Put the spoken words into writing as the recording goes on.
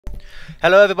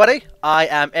Hello everybody, I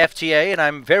am FTA and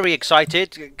I'm very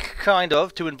excited,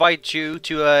 to invite you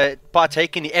to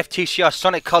partake in the FTCR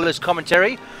Sonic Colors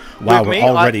commentary. Wow, we're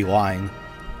already lying.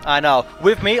 I know.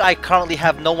 With me, I currently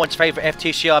have no one's favorite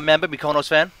FTCR member,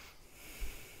 MykonosFan.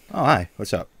 Oh, hi.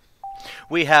 What's up?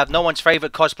 We have no one's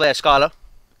favorite cosplayer, Skylar.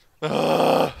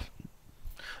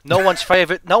 No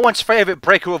one's favorite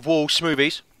breaker of walls,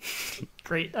 Smoovies.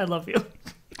 Great, I love you.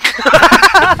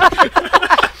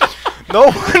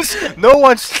 No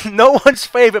one's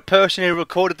favorite person who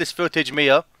recorded this footage,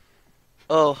 Mia.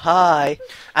 Oh, hi.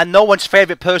 And no one's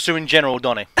favorite person in general,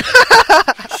 Donnie.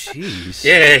 Jeez.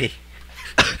 Yay!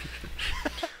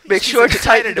 Make sure to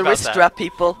tighten the wrist strap,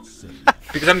 people.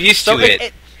 Because I'm used to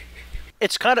it.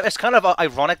 It's kind of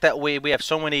ironic that we have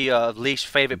so many least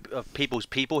favorite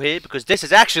people here, because this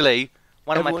is actually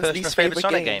one of my personal favorite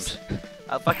Sonic games.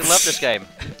 I fucking love this game.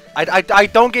 I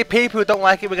don't get people who don't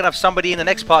like it. We're gonna have somebody in the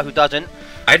next part who doesn't.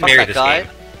 I'd marry this game.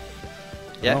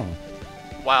 Yeah. Oh.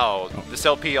 Wow, this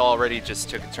LP already just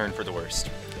took a turn for the worst.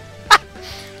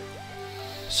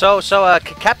 So,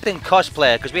 Captain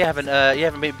Cosplayer, because you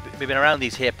haven't been around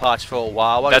these here parts for a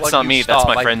while. That's not me. That's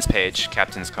my friend's page,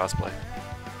 Captain's Cosplay.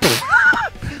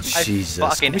 Jesus, I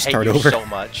fucking hate start you over? so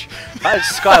much.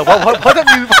 Sky,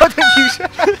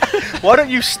 why don't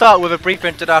you start with a brief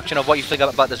introduction of what you think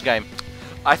about this game?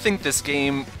 I think this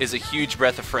game is a huge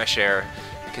breath of fresh air,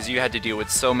 because you had to deal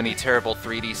with so many terrible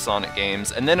 3D Sonic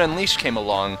games, and then Unleashed came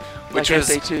along, which was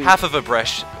half of a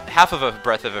breath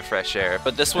of a fresh air.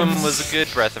 But this one was a good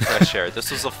breath of fresh air. This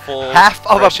was a full half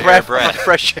of a breath of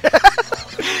fresh air.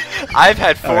 I've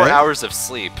had 4 hours of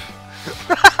sleep.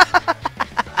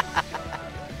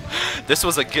 This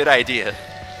was a good idea.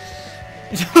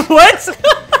 What?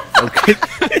 Okay.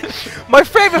 My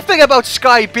favorite thing about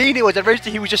Sky being here was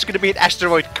originally he was just going to be an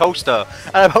asteroid coaster,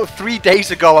 and about 3 days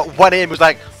ago at 1 AM was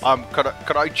like,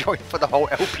 could I join for the whole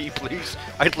LP, please?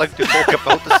 I'd like to talk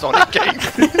about the Sonic game.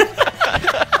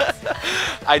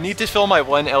 I need to fill my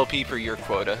 1 LP per year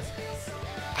quota.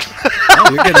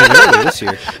 Oh, you're getting early this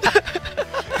year.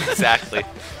 Exactly.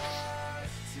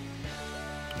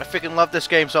 I freaking love this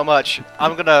game so much.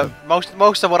 I'm gonna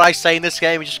most of what I say in this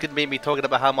game is just gonna be me talking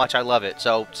about how much I love it.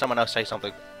 So someone else say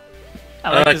something.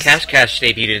 Cash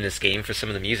debuted in this game for some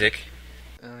of the music.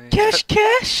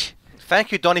 Cash!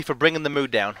 Thank you, Donnie, for bringing the mood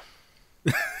down.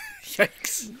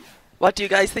 Yikes. What do you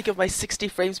guys think of my 60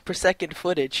 frames per second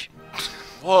footage?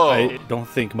 Whoa. I don't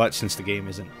think much since the game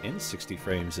isn't in 60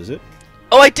 frames, is it?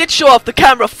 Oh, I did show off the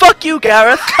camera. Fuck you,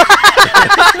 Gareth!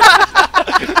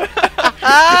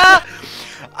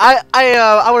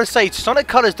 I would say Sonic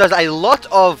Colors does a lot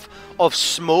of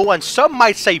small and some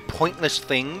might say pointless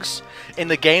things in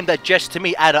the game that just to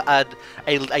me add a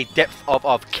depth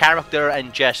of character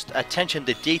and just attention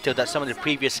to detail that some of the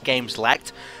previous games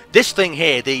lacked. This thing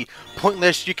here, the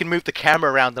pointless, you can move the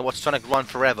camera around and watch Sonic run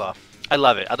forever. I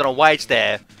love it. I don't know why it's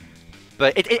there,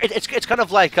 but it's kind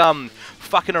of like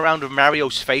fucking around with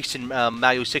Mario's face in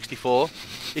Mario 64.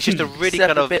 It's just a really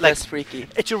kind of like freaky.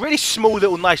 It's a really small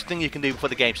little nice thing you can do before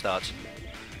the game starts.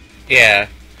 Yeah.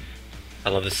 I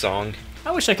love this song.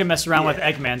 I wish I could mess around with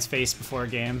Eggman's face before a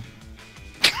game.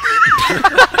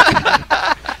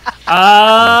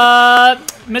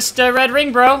 Mr. Red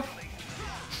Ring, bro.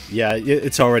 Yeah,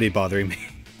 it's already bothering me.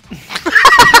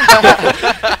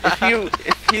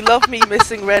 If you love me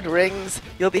missing red rings,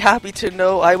 you'll be happy to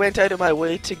know I went out of my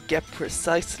way to get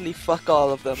precisely fuck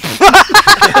all of them.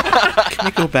 Can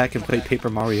we go back and play Paper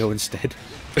Mario instead?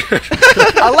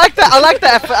 I like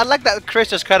that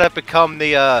Chris has kind of become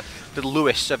the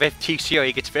Lewis of FTCR.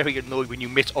 He gets very annoyed when you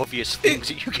miss obvious things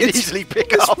that you can easily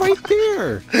pick up. It's right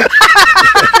there.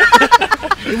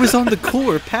 It was on the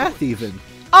cooler path even.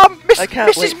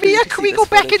 Mrs. Mia, can we go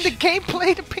back in the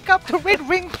gameplay to pick up the red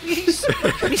ring, please?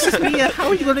 Mrs. Mia, how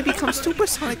are you going to become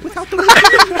Supersonic without the red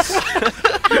rings?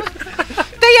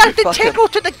 They aren't integral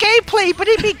to the gameplay, but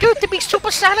it'd be good to be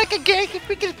Supersonic again. If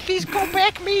we could please go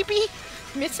back, maybe.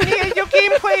 Miss Mia, your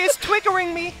gameplay is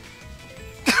triggering me.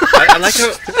 I like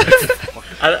how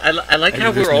I like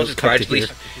how we're all just gradually.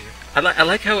 I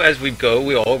like how as we go,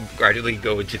 we all gradually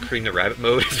go into Cream the Rabbit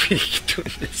mode as we keep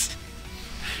doing this.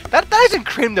 That isn't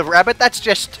Cream the Rabbit. That's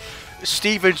just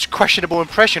Steven's questionable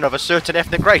impression of a certain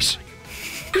ethnic race.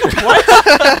 What?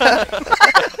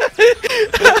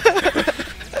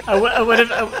 I would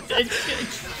have.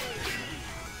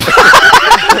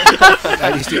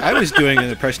 I was doing an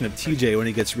impression of TJ when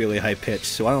he gets really high pitched,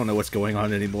 so I don't know what's going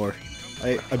on anymore.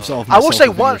 I absolve myself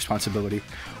of any responsibility.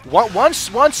 One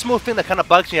small thing that kind of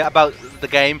bugs me about the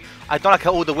game, I don't like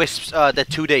how all the Wisps, they're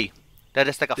 2D. They're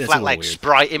just like a flat, like,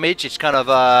 sprite image. It's kind of,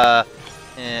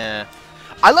 yeah.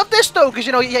 I love this though, because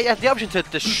you know you have the option to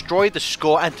destroy the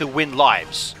score and to win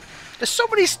lives. There's so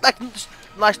many like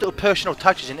nice little personal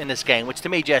touches in this game, which to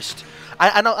me just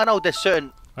I know there's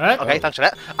certain. What? Okay, thanks for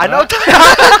that. I know.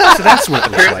 So that's what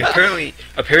it looks like.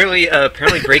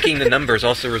 Apparently, breaking the numbers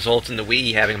also results in the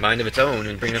Wii having a mind of its own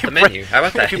and bringing up the menu. How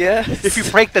about that? Yeah. If you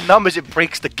break the numbers, it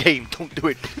breaks the game. Don't do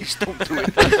it, please. Don't do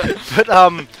it. But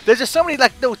there's just so many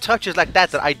like little touches like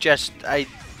that I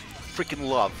freaking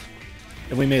love.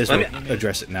 And we may as well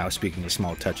address it now. Speaking of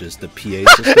small touches, the PA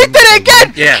system. It did it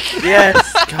again! Yes.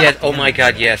 Yes. Yes. Oh my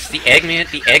God. Yes. The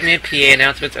Eggman PA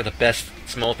announcements are the best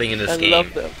small thing in this game. I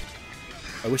love them.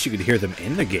 I wish you could hear them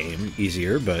in the game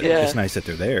easier, but Yeah. it's nice that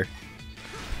they're there.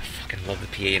 I fucking love the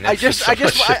PA announcements.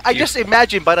 I just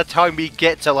imagine by the time we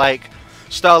get to like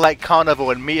Starlight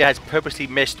Carnival and Mia has purposely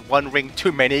missed one ring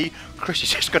too many, Chris is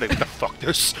just gonna fuck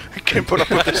this. I can't put up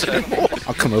with this anymore.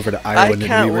 I'll come over to I Ireland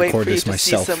can't and wait for re-record you this to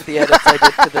myself. see some of the edits I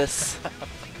did to this.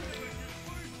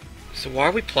 So why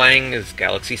are we playing as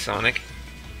Galaxy Sonic?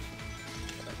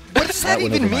 What does That that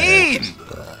went even over my head. mean?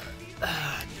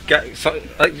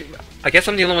 I guess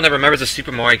I'm the only one that remembers the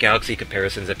Super Mario Galaxy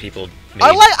comparisons that people made.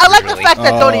 I like the originally. fact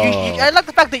that Donnie, Oh. I like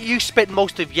the fact that you spent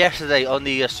most of yesterday on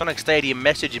the Sonic Stadium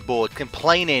message board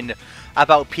complaining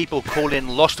about people calling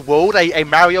Lost World a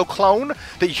Mario clone.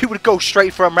 That you would go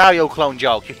straight for a Mario clone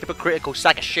joke. You hypocritical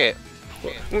sack of shit.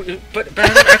 But I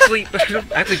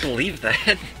don't actually believe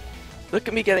that. Look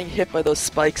at me getting hit by those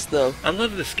spikes, though. I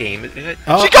love this game.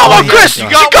 Oh, She got one, yeah, Chris. God.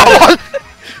 You got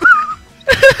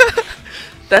one.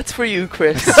 That's for you,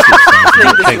 Chris. Thanks,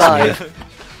 Playing this Mia.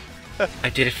 live. I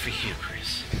did it for you,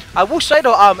 Chris. I will say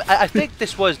though, I think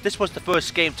this was the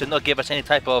first game to not give us any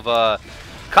type of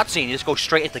cutscene. You just go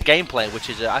straight into gameplay, which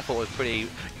is I thought was pretty.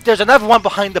 There's another one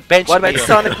behind the bench. What about Mia.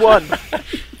 Sonic 1?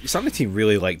 Sonic Team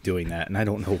really liked doing that, and I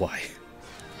don't know why.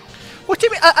 What do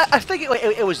you mean? I think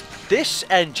it was this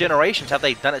and Generations. Have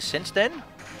they done it since then?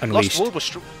 Unleashed. Lost World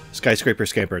was. Skyscraper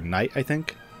Scamper Night, I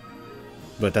think.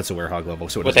 But that's a Werehog level,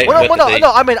 so it What doesn't they- matter. what did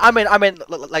No. I mean,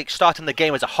 like starting the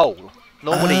game as a whole.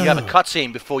 Normally, you have a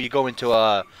cutscene before you go into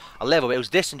a level. It was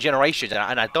this and Generations,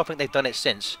 and I don't think they've done it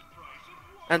since.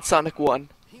 And Sonic 1.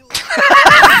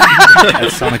 That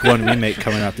Sonic 1 remake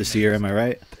coming out this year, am I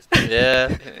right?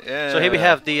 Yeah. So here we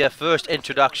have the first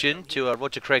introduction to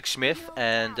Roger Craig Smith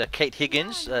and Kate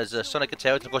Higgins as Sonic and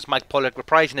Tails, and of course Mike Pollock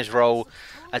reprising his role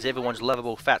as everyone's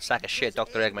lovable fat sack of shit,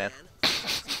 Dr. Eggman.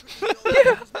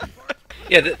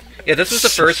 Yeah, this was the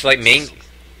first like main.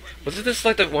 Wasn't this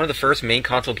like one of the first main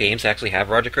console games to actually have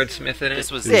Roger Craig Smith in it?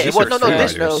 This was It was just no, for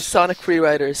this- Free No, Riders. Sonic Free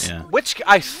Riders. Yeah. Which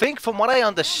I think, from what I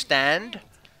understand,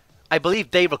 I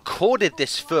believe they recorded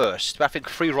this first, but I think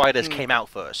Free Riders came out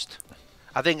first.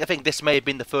 I think this may have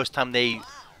been the first time they,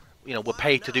 were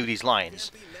paid to do these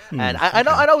lines. And I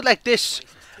know, like this,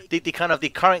 the kind of the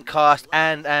current cast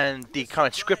and the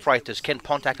current script writers, Ken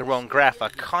Pontac and Ron Graff, are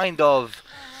kind of,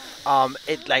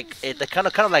 they kind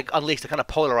of like Unleashed, they kind of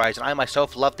polarized. And I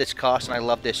myself love this cast and I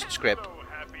love this script.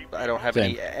 I don't have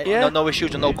Same. no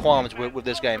issues and no qualms with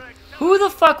this game. Who the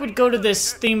fuck would go to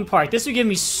this theme park? This would give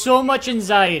me so much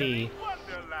anxiety.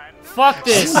 Fuck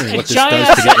this. What A this giant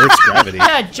does to get Earth's gravity.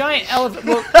 Yeah, giant elephant.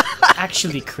 Well,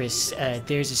 actually, Chris,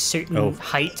 there's a certain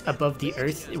height above the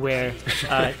Earth where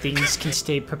things can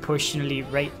stay proportionally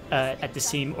right at the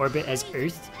same orbit as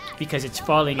Earth because it's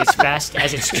falling as fast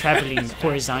as it's traveling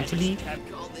horizontally.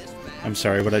 I'm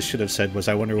sorry, what I should have said was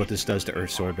I wonder what this does to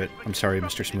Earth's orbit. I'm sorry,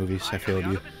 Mr. Smoovies, I failed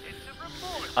you.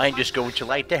 I'm just going to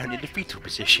lie down in the fetal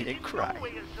position and cry.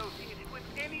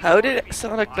 How did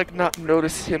Sonic not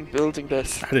notice him building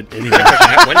this? How did anyone...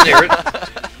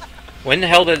 when the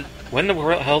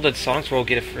hell did Sonic's World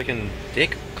get a freaking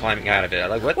dick climbing out of it?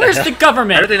 Like, what Where's the the hell?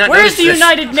 government? How did they not Where's notice the this?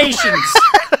 United Nations?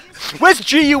 Where's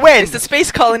GUN? It's the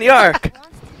Space Colony Ark!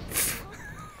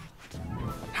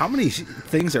 How many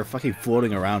things are fucking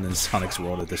floating around in Sonic's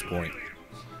World at this point?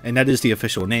 And that is the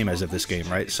official name as of this game,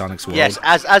 right? Sonic's World. Yes,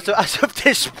 as of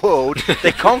this world,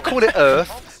 they can't call it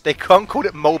Earth, they can't call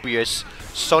it Mobius,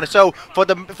 Sonic. So for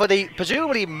the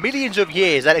presumably millions of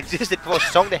years that existed before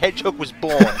Sonic the Hedgehog was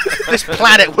born, this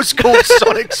planet was called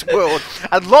Sonic's World,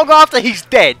 and long after he's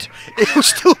dead, it will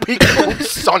still be called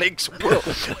Sonic's World.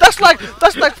 That's like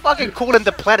fucking calling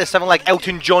the planet something like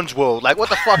Elton John's World. Like, what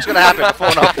the fuck's gonna happen before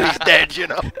and after he's dead?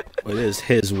 Well, it is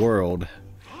his world.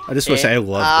 I just want to say I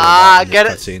love get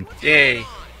it? cutscene. Yay!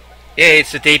 Yay!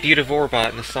 It's the debut of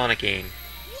Orbot in the Sonic game.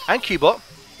 And Cubot.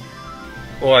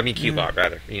 Well, I mean Cubot,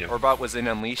 rather. You know. Orbot was in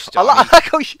Unleashed. I like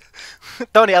how you,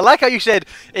 Donnie, I like how you said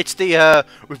it's the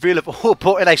reveal of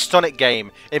Orbot in a Sonic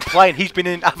game, implying he's been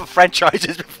in other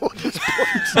franchises before this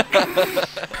point.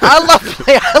 I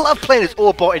love playing as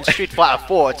Orbot in Street Fighter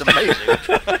 4. It's amazing.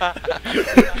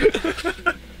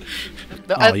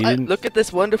 No, look at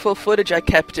this wonderful footage I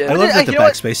kept in. I love that the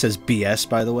backspace says BS,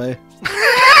 by the way.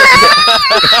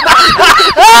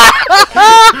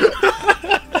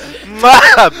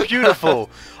 Beautiful.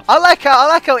 I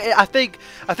think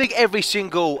every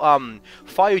single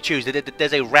fire you choose,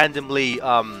 there's a randomly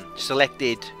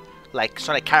selected like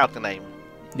Sonic character name.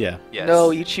 Yeah. Yes.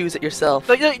 No, you choose it yourself.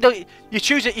 No, you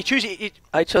choose it.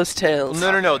 I chose Tails.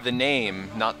 No, the name,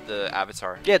 not the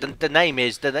avatar. Yeah, the name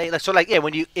is the name. So like, yeah,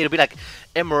 it'll be like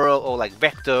Emerald or like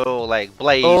Vector or like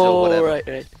Blaze or whatever.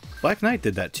 Right. Black Knight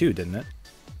did that too, didn't it?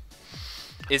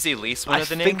 Is Elise one of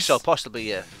the names? I think so, possibly,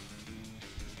 yeah.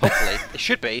 Hopefully, it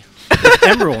should be. If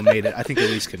Emerald made it, I think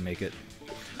Elise could make it.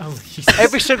 Oh, Jesus.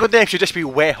 Every single name should just be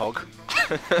Werehog.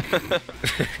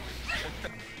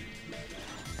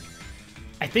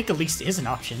 I think Elise is an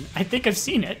option. I think I've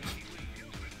seen it.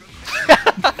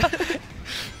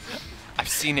 I've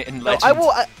seen it in Legends.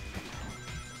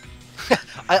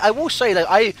 I will say that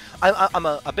I'm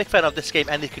a big fan of this game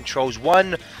and the controls.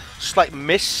 One slight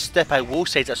misstep I will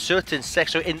say is a certain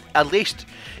section at least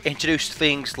introduced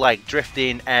things like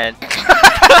drifting and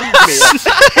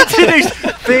introduced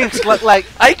things like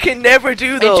I can never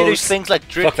do those. Introduced things like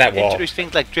Fuck that wall. Introduced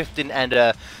things like drifting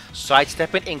and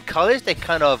sidestepping. In colors, they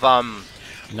kind of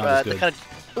Not as good. they kind of.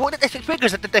 Well, it's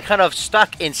because they're kind of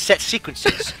stuck in set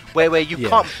sequences where you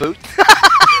can't boot.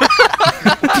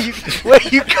 where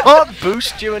you can't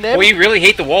boost during them. Well, you really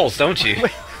hate the walls, don't you?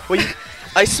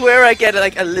 I swear I get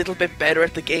like a little bit better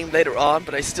at the game later on,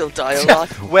 but I still die a lot.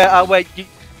 where you.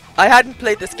 I hadn't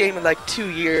played this game in like 2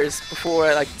 years before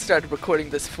I started recording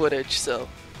this footage, so.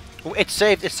 Well, it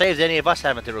saves any of us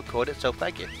having to record it, so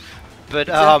thank you. But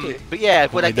Exactly. but yeah,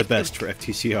 Only the best for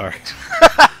FTCR.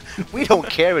 We don't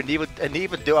care, and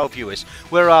neither do our viewers.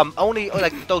 We're only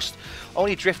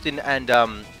drifting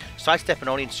and sidestepping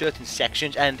only in certain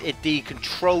sections, and the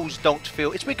controls don't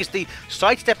feel. It's because the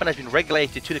sidestepping has been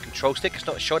regulated to the control stick. It's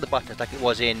not shoulder buttons like it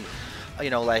was in,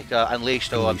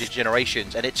 Unleashed or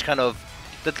Generations, and it's kind of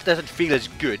that doesn't feel as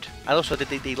good. And also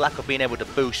the lack of being able to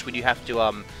boost when you have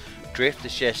to drift.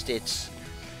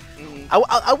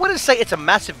 I wouldn't say it's a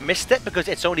massive misstep because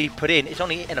it's only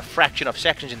in a fraction of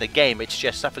sections in the game. It's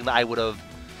just something that I would have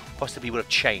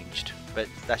changed. But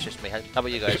that's just me. How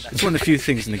about you guys? It's one of the few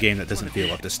things in the game that doesn't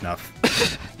feel up to snuff.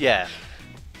 Yeah.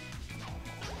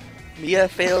 Mia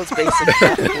fails basic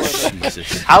platforming.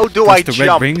 Jesus. How do I the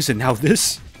jump? red rings and now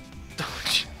this?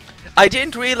 I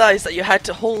didn't realize that you had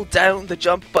to hold down the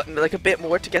jump button like a bit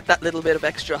more to get that little bit of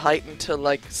extra height until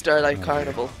like Starlight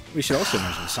Carnival. We should also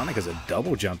mention Sonic has a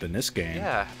double jump in this game.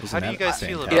 Yeah. Isn't How do you that guys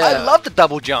feel about fantastic? I love the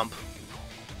double jump.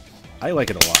 I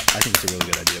like it a lot. I think it's a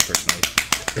really good idea personally.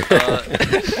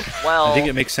 Well, I think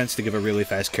it makes sense to give a really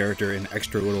fast character an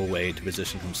extra little way to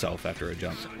position himself after a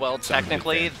jump. well,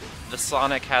 technically, the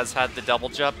Sonic has had the double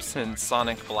jump since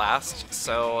Sonic Blast,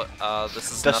 so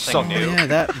this is nothing new. Yeah,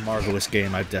 that marvelous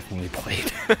game I've definitely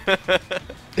played.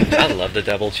 I love the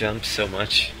double jump so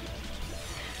much.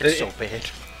 It's so bad.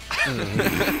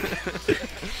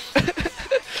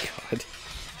 God.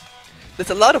 There's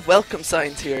a lot of welcome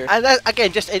signs here. And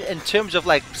again, just in terms of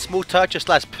like small touches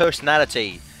 /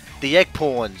 personality, the egg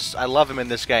pawns, I love them in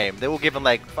this game. They will give them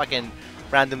like fucking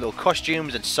random little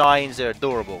costumes and signs. They're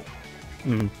adorable.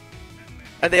 And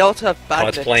they also have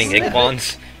bad Cosplaying egg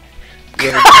pawns.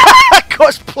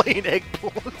 Cosplaying egg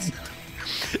pawns.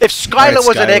 If Skylar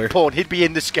was an egg pawn, he'd be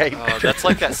in this game. Oh, that's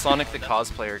like that Sonic the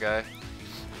Cosplayer guy.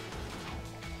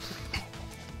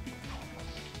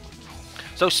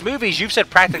 So, Smoovies, you've said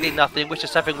practically nothing, which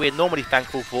is something we're normally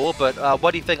thankful for, but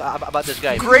what do you think about this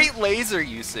game? Great laser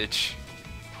usage.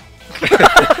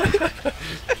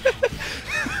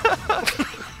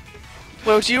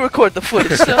 Well, do you record the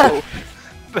footage? So.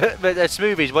 but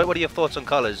Smoovies, what are your thoughts on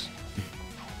colours?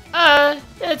 When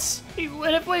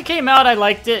it came out, I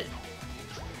liked it.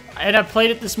 And I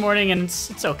played it this morning, and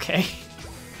it's okay.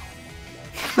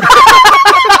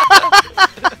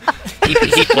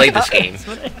 He played this game.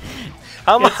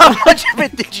 How much of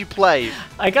it did you play?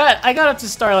 I got up to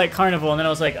Starlight Carnival, and then I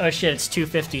was like, oh shit, it's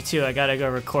 2:52. I gotta go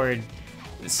record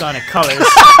Sonic Colors.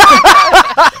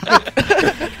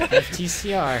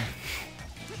 FTCR.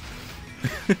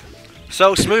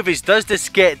 So, Smoovies, does this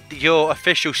get your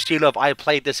official seal of I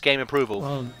played this game approval?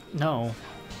 Well, no.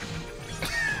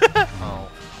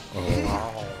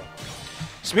 Oh.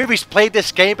 Smoovies played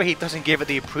this game, but he doesn't give it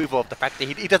the approval of the fact that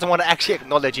he doesn't want to actually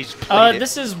acknowledge he's played it.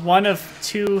 This is one of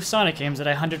 2 Sonic games that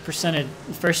I 100%ed.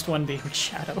 The first one being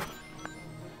Shadow.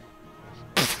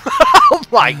 Oh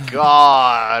my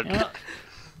god!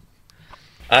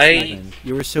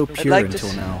 You were so pure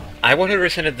until now. I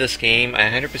 100%ed this game. I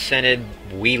 100%ed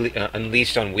Wii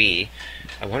Unleashed on Wii.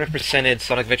 I 100%ed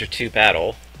Sonic Adventure 2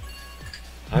 Battle.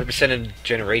 100%ed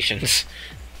Generations.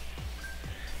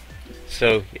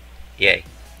 So, yay.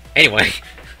 Anyway.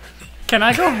 Can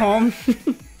I go home?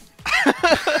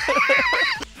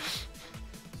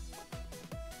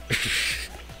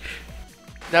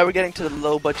 Now we're getting to the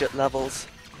low budget levels.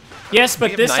 Yes,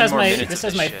 but this has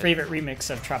my favorite remix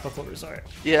of Tropical Resort.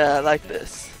 Yeah, I like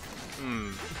this.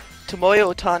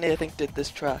 Tomoyo Otani, I think, did this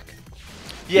track.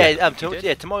 Yeah,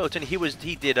 Tomoyo Otani.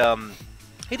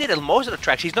 He did most of the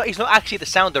tracks. He's not actually the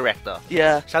sound director.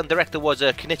 Yeah. Sound director was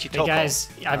Kenichi Toko. Hey guys,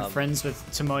 I'm friends with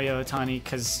Tomoyo Otani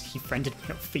because he friended me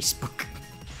on Facebook.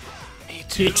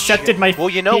 He accepted my. Well,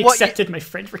 you know what? He accepted my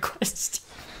friend request.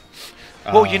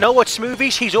 Well, you know what,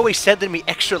 Smoovies? He's always sending me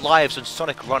extra lives on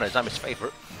Sonic Runners. I'm his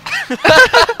favorite.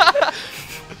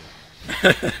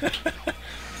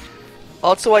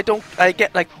 Also, I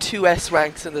get like 2 S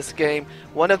ranks in this game.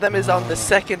 One of them is on the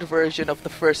second version of the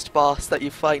first boss that you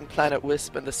fight in Planet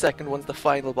Wisp, and the second one's the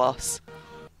final boss.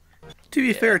 To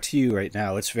be fair to you right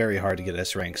now, it's very hard to get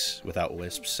S ranks without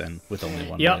Wisps and with only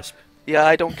one Wisp. Yeah,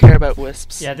 I don't care about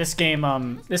Wisps. Yeah, this game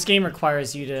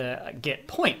requires you to get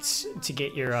points to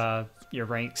get your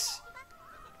ranks.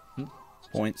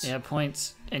 Points? Yeah,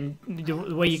 points. And the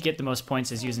way you get the most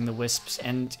points is using the Wisps.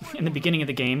 And in the beginning of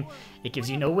the game, it gives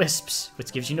you no Wisps,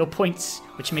 which gives you no points,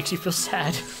 which makes you feel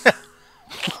sad.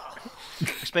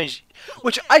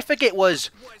 Which I forget was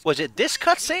it this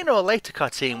cutscene or a later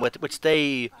cutscene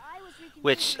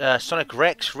which Sonic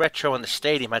Rex Retro and the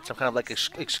Stadium had some kind of like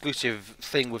exclusive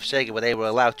thing with Sega where they were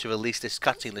allowed to release this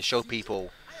cutscene to show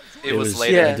people. It was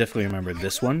later. Yeah. I definitely remember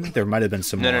this one. There might have been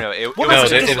some more. No, it was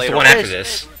the one after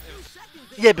this.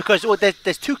 Yeah, because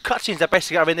there's 2 cutscenes that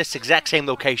basically are in this exact same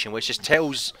location, which just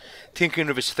Tails thinking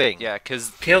of his thing. Yeah,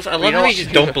 because Tails, I love how you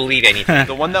just don't believe anything.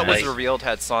 The one that was revealed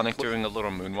had Sonic doing a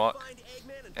little moonwalk,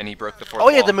 and he broke the 4th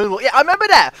wall. Yeah, wall. the moonwalk. Yeah, I remember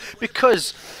that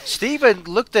because Steven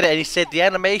looked at it and he said the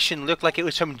animation looked like it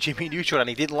was from Jimmy Neutron, and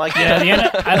he didn't like it. Yeah,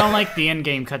 I don't like the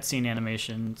in-game cutscene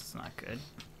animation. It's not good.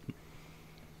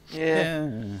 Yeah,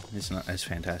 it's not as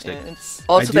fantastic. Yeah,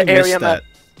 also, the area map.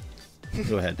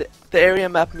 Go ahead. The area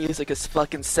map music is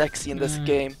fucking sexy in this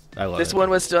game. I love this one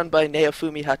was done by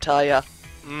Naofumi Hataya,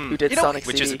 who did Sonic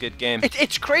CD. Which is a good game.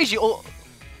 It's crazy. No.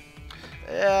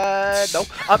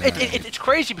 It's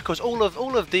crazy because all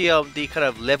of the kind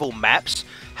of level maps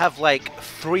have like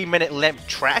 3-minute length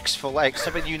tracks for like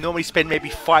something you normally spend maybe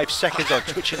 5 seconds on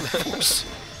switching levels.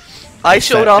 I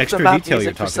showed off the map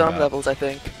music for some levels, I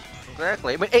think.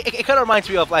 Exactly. I mean, it kind of reminds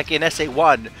me of like in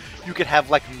SA1, you could have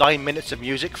like 9 minutes of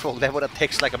music for a level that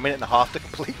takes like 1.5 minutes to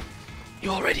complete. You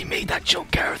already made that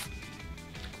joke, Gareth.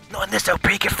 Not in this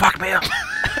LP, get fucked, Mia.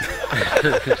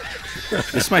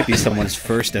 This might be someone's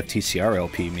first FTCR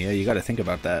LP, Mia. You got to think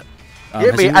about that.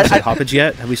 Has anyone said hoppage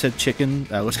yet? Have we said chicken?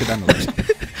 Let's go down the list.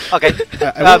 Okay.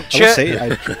 I will say,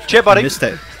 I missed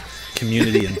that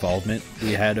community involvement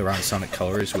we had around Sonic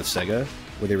Colors with Sega,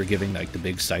 where they were giving like the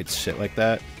big sites shit like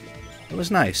that. It was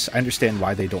nice. I understand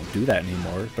why they don't do that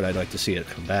anymore, but I'd like to see it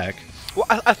come back. Well,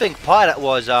 I think part of that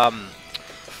was,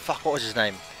 what was his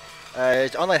name?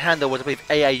 His online handle was, I believe,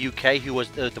 AA UK, who was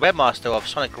the webmaster of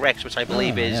Sonic Rex, which I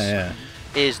believe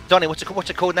is Donnie. What's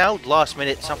it called now? Last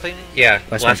Minute something? Yeah,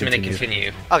 Last Minute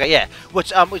Continue. Okay, yeah.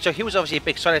 So he was obviously a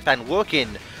big Sonic fan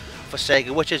working for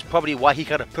Sega, which is probably why he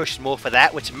kind of pushed more for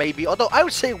that. Which maybe, although I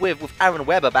would say with Aaron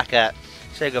Weber back at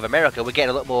Sega of America, we're getting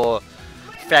a lot more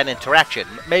fan interaction.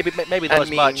 Maybe not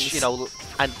as much, you know,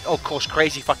 and of course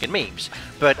crazy fucking memes.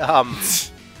 But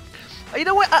you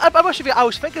know what? I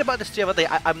was thinking about this the other day.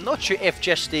 I'm not sure if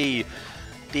just the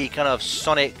kind of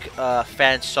Sonic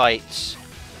fan sites.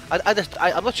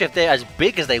 I'm not sure if they're as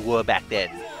big as they were back then.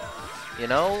 You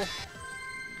know.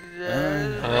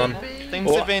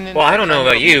 Things have been. I don't know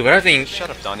about you, but I think. Shut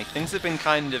up, Donnie. Things have been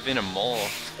kind of in a mull.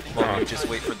 Well, we just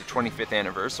wait for the 25th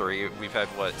anniversary. We've had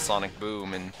what, Sonic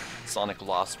Boom and Sonic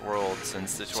Lost World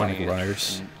since the 20th. Sonic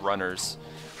Runners. Runners.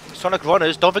 Sonic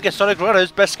Runners. Don't forget Sonic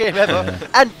Runners, best game ever.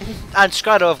 and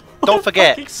Skydove, don't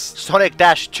forget Sonic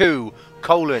Dash 2 :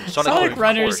 Sonic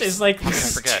Runners is like the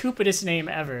stupidest name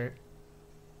ever.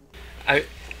 I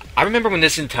remember when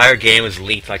this entire game was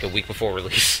leaked like a week before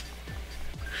release.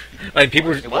 Like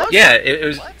people were, it was.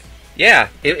 What? Yeah,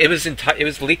 it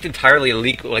was leaked entirely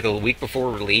like a week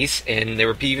before release, and there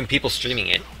were even people streaming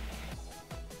it.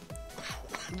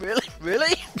 Really?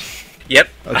 Really? Yep.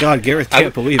 Oh God, Gareth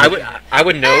can't believe it. I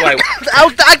would know.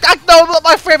 I know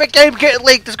my favorite game getting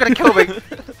leaked is gonna kill me.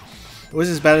 It was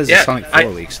as bad as the Sonic 4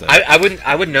 leaks, though.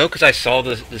 I would know because I saw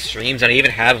the streams, and I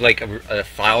even have like a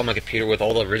file on my computer with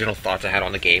all the original thoughts I had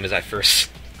on the game as I first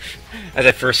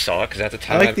saw it. Because at the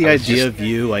time, I like the idea of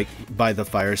you like by the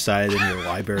fireside in your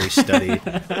library study,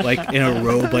 like in a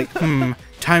robe, like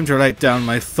time to write down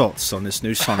my thoughts on this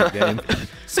new Sonic game.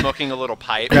 Smoking a little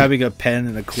pipe. Grabbing a pen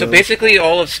and a cloak. So basically,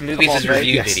 all of Smoovies'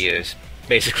 review videos,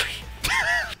 basically.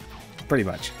 Pretty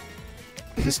much.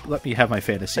 Just let me have my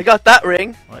fantasy. I got that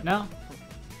ring. What now?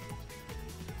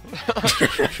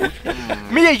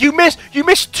 Mia, you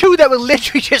missed two that were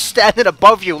literally just standing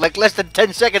above you like less than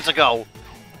 10 seconds ago.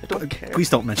 I don't care. Please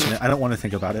don't mention it. I don't want to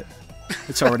think about it.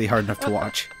 It's already hard enough to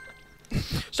watch.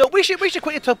 So we should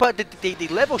quickly talk about the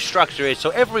level structure. Is so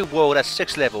every world has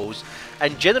 6 levels,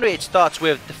 and generally it starts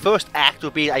with the first act will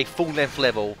be a full-length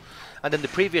level, and then the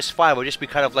previous 5 will just be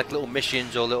kind of like little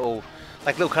missions or little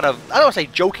kind of, I don't want to say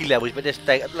jokey levels, but just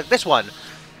like this one,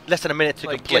 less than a minute to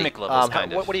like complete. Gimmick levels,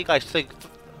 kind of. What do you guys think?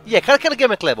 Yeah, kind of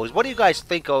gimmick levels. What do you guys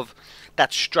think of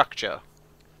that structure?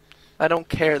 I don't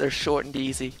care. They're short and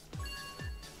easy.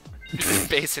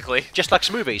 Basically. Just like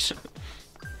Smoovies.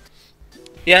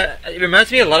 Yeah, it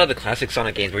reminds me a lot of the classic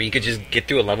Sonic games where you could just get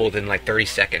through a level within like 30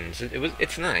 seconds.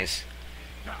 It's nice.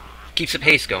 Keeps the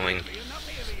pace going.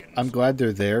 I'm glad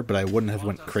they're there, but I wouldn't have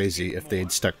went crazy if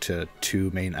they'd stuck to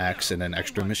 2 main acts and then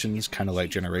extra missions, kind of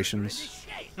like Generations.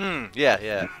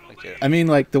 Yeah. I mean,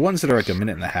 like, the ones that are like a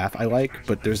minute and a half I like,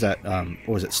 but there's that,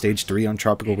 what was it, Stage 3 on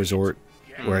Tropical Resort,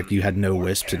 where like, you had no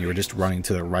Wisps and you were just running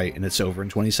to the right and it's over in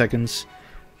 20 seconds.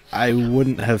 I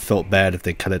wouldn't have felt bad if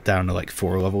they cut it down to like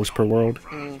 4 levels per world.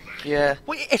 Yeah.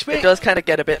 Well, it's weird. It does kind of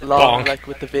get a bit long, like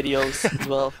with the videos as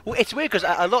well. Well, it's weird because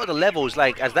a lot of the levels,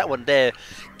 like as that one there,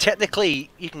 technically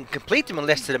you can complete them in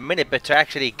less than a minute, but to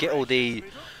actually get all the,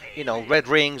 red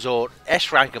rings or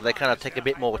S rank of, they kind of take a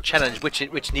bit more challenge,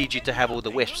 which needs you to have all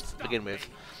the Wisps to begin with.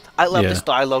 I love this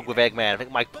dialogue with Eggman. I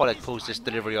think Mike Pollock pulls this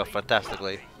delivery off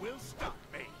fantastically.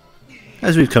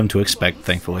 As we've come to expect,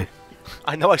 thankfully.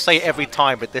 I know I say it every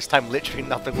time, but this time literally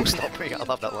nothing will stop me. I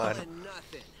love that line.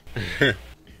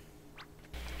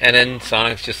 And then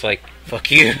Sonic's just like, fuck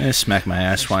you. Smack my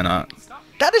ass, why not?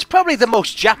 That is probably the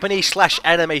most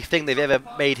Japanese/anime thing they've ever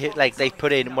made. Like they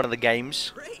put in one of the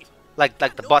games, like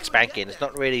the butt spanking. It's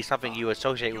not really something you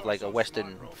associate with like a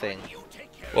Western thing.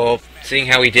 Well, seeing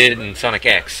how he did it in Sonic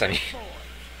X, I mean.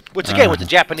 Which again was the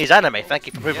Japanese anime. Thank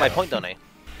you for proving my point, Donnie.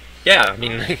 Yeah, I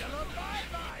mean.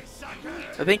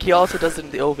 I think he also does it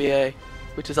in the OVA,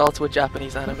 which is also a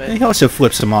Japanese anime. And he also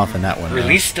flips him off in that one.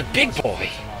 Release the big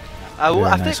boy.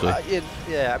 I think,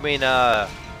 I mean,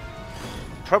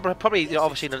 probably,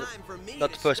 obviously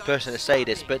not the first person to say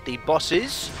this, but the boss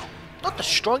is not the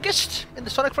strongest in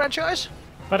the Sonic franchise.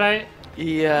 But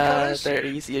yeah, they're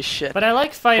easy as shit. But I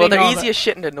like fighting. Well, they're easy as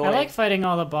shit and annoying. I like fighting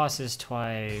all the bosses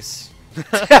twice.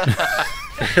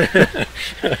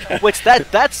 Which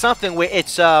that's something where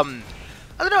it's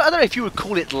I don't know if you would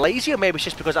call it lazy, or maybe it's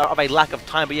just because of a lack of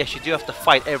time, but yes, you do have to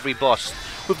fight every boss.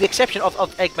 With the exception of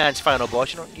Eggman's final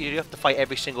boss, you have to fight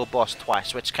every single boss twice,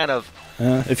 so it's kind of...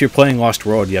 if you're playing Lost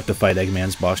World, you have to fight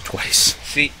Eggman's boss twice.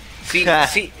 See,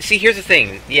 here's the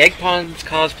thing. The Eggman's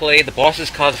cosplay, the boss's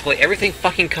cosplay, everything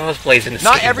fucking cosplays in this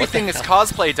game. Not everything is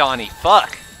cosplay, Donnie.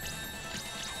 Fuck.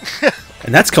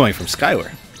 And that's coming from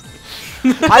Skylar.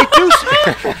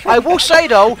 I will say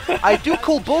though, I do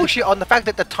call bullshit on the fact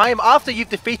that the time after you've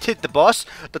defeated the boss,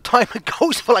 the timer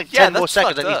goes for like 10 more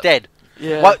seconds and he's dead.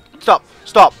 Yeah. What? Stop.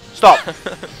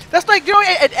 That's like, in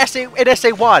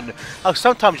SA1, how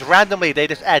sometimes randomly they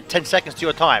just add 10 seconds to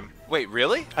your time. Wait,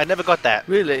 really? I never got that.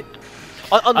 Really?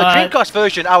 On the Dreamcast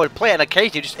version, I would play it, and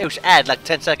occasionally it would add like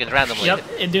 10 seconds randomly. Yep,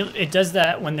 it does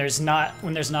that when there's not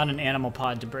an animal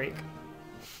pod to break.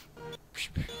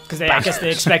 Because I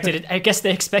guess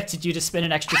they expected you to spend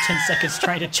an extra 10 seconds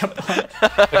trying to jump on it.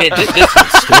 Okay,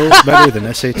 still better than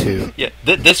SA2. Yeah,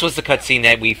 this was the cutscene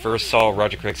that we first saw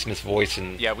Roger Craig Smith's voice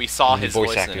and we saw his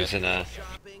voice actors in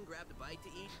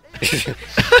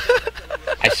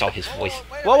I saw his voice.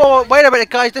 Whoa, wait a minute,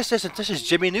 guys! This is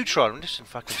Jimmy Neutron. This isn't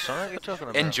fucking Sonic. What are you talking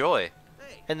about? Enjoy.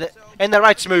 In the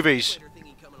right Smoovies.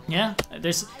 Yeah,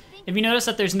 have you noticed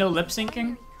that there's no lip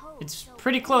syncing? It's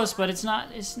pretty close, but it's not.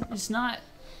 It's not.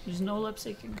 There's no lip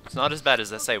syncing. It's not as bad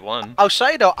as SA1. I'll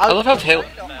say though. I love how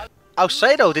I'll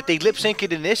say though that the lip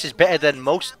syncing in this is better than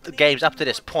most games up to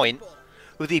this point,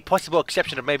 with the possible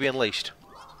exception of maybe Unleashed.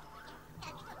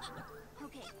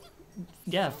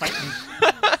 Yeah, fighting.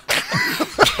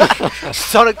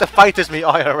 Sonic the Fighters me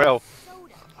IRL.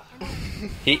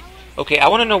 Okay, I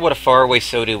want to know what a faraway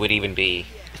soda would even be.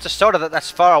 It's a soda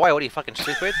that's far away. What are you, fucking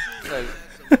stupid?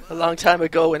 A long time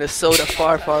ago in a soda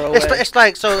far, far away. It's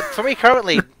like, so for me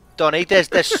currently, Donnie, there's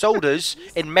sodas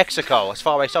in Mexico. It's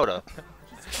far away soda.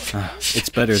 It's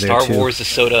better there Star too. Wars: The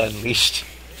Soda Unleashed.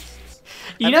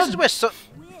 You And know, this is where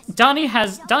Donnie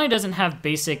doesn't have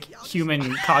basic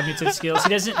human cognitive skills. He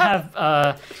doesn't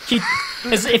have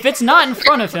if it's not in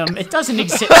front of him, it doesn't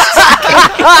exist.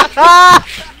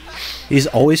 He's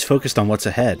always focused on what's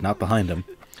ahead, not behind him.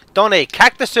 Donnie,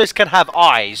 cactuses can have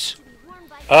eyes.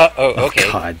 Okay. Oh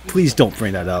God, please don't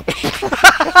bring that up.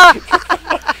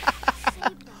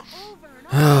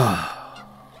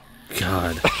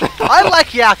 God. I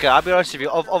like Yaka, I'll be honest with you.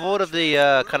 Of all of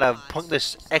the kind of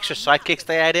pointless extra sidekicks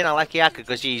they add in, I like Yaka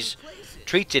because he's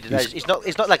treated as he's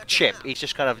not like Chip. He's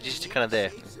just kind of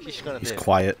there. He's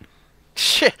quiet.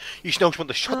 Shit, you just want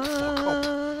to shut the fuck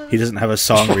up. He doesn't have a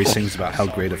song where he sings about how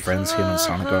great of friends him and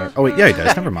Sonic are. Oh wait, yeah, he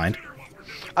does. Never mind.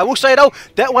 I will say though,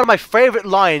 that one of my favorite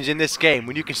lines in this game,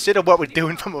 when you consider what we're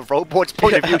doing from a robot's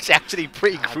point of view, it's actually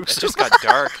pretty gruesome. It just got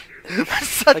dark.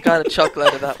 I got a chuckle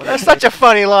out of that one. That's such a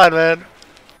funny line, man.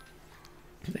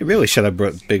 They really should have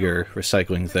brought bigger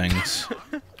recycling things.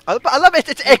 I love it.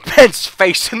 It's Eggman's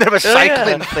face in the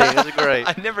recycling thing. That's great.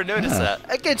 I never noticed that.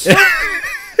 Again,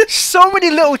 so many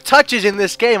little touches in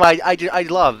this game. I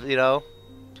love, you know.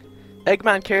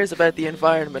 Eggman cares about the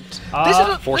environment. This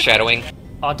is Foreshadowing.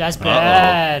 Oh, that's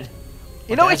bad.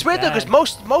 You know, it's weird though, because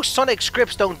most Sonic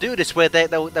scripts don't do this, where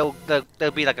they'll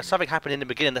be like something happened in the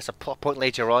beginning that's a plot point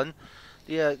later on.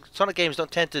 The Sonic games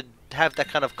don't tend to have that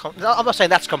kind of. I'm not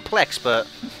saying that's complex, but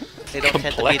they don't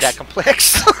tend to be that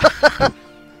complex.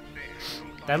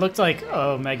 That looked like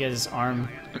Omega's arm.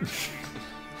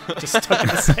 Just stuck in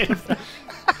the side of that.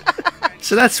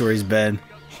 So that's where he's been.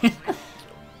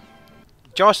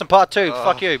 Johnson Part 2.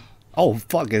 Fuck you. Oh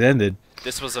fuck! It ended.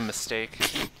 This was a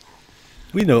mistake.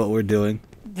 We know what we're doing.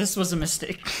 This was a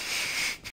mistake.